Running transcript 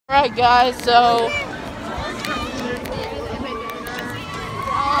Alright guys, so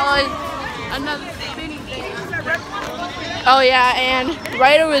another oh yeah, and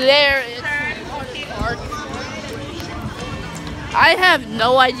right over there is park. I have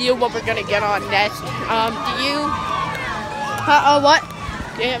no idea what we're gonna get on next. Do you? What?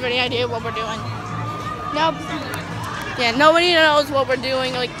 Do you have any idea what we're doing? Nope. Yeah, nobody knows what we're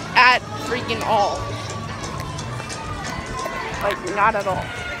doing, like, at freaking all. Like, not at all.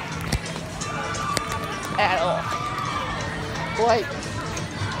 At all. Like,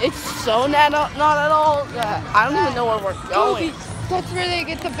 it's so not at all that I don't even know where we're going. That's where they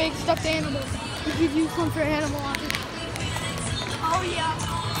get the big stuffed animals. They give you some for animal on it. Oh yeah.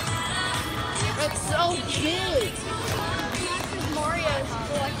 It's so big. Mario's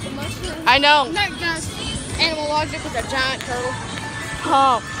like the mushroom. I know. Not just Animal Logic with a giant turtle.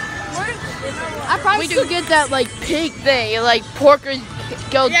 We do get that like pig thing, like porkers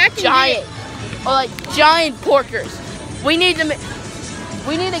go giant, or like giant porkers. We need to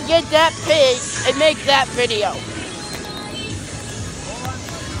get that pig and make that video.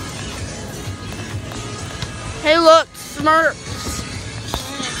 Hey, look, Smurfs,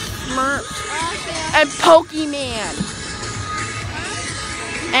 and Pokemon,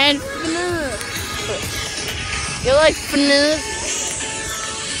 and FNAF. You like FNAF?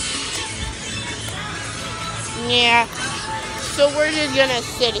 Yeah, so we're just gonna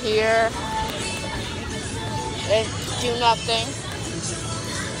sit here and do nothing.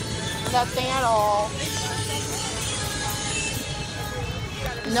 Nothing at all.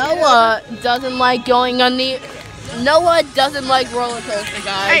 Noah doesn't like going on the... Noah doesn't like roller coaster,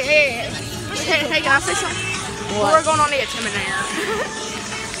 guys. Hey, can I say something? What? We're going on the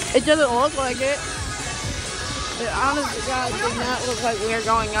Intimidator. It doesn't look like it. It honestly, guys, does not look like we're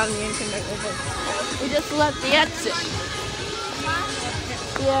going on the Intimidator. We just left the exit.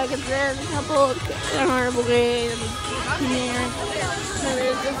 Yeah, because there's a couple of horrible games here. There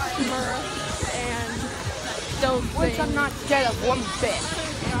is a Smurf and those things. Which I'm not scared of one bit.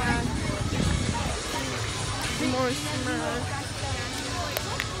 More Smurfs.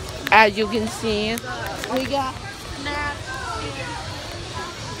 As you can see, we got FNAF,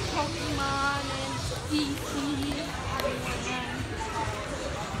 Pokemon, and DC,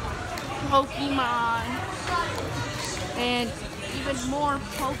 Pokemon, and even more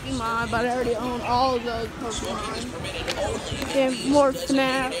Pokemon, but I already own all of those Pokemon. And more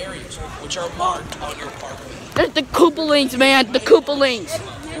FNAF. There's the Koopalings, man, the Koopalings.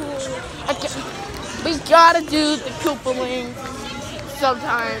 We gotta do the Koopalings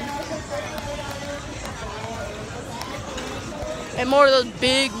sometime. And more of those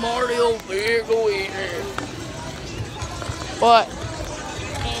big Mario big wieners. But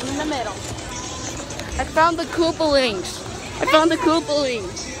in the middle, I found the Koopalings.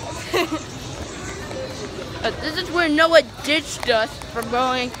 This is where Noah ditched us from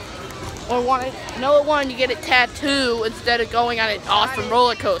going, Noah wanted to get a tattoo instead of going on an awesome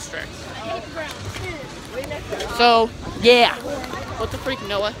roller coaster. So, yeah. What the freak,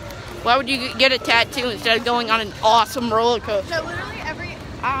 Noah? Why would you get a tattoo instead of going on an awesome roller coaster? So literally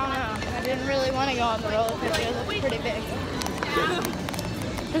I don't know. I didn't really want to go on the roller coaster. It was pretty big.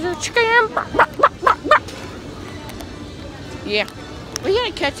 There's a chicken. Yeah. We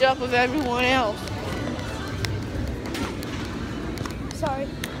gotta catch up with everyone else. Sorry.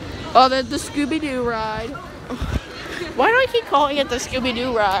 Oh, there's the Scooby-Doo ride. Why do I keep calling it the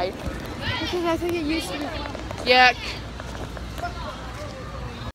Scooby-Doo ride? Because I think it used to be. Yeah.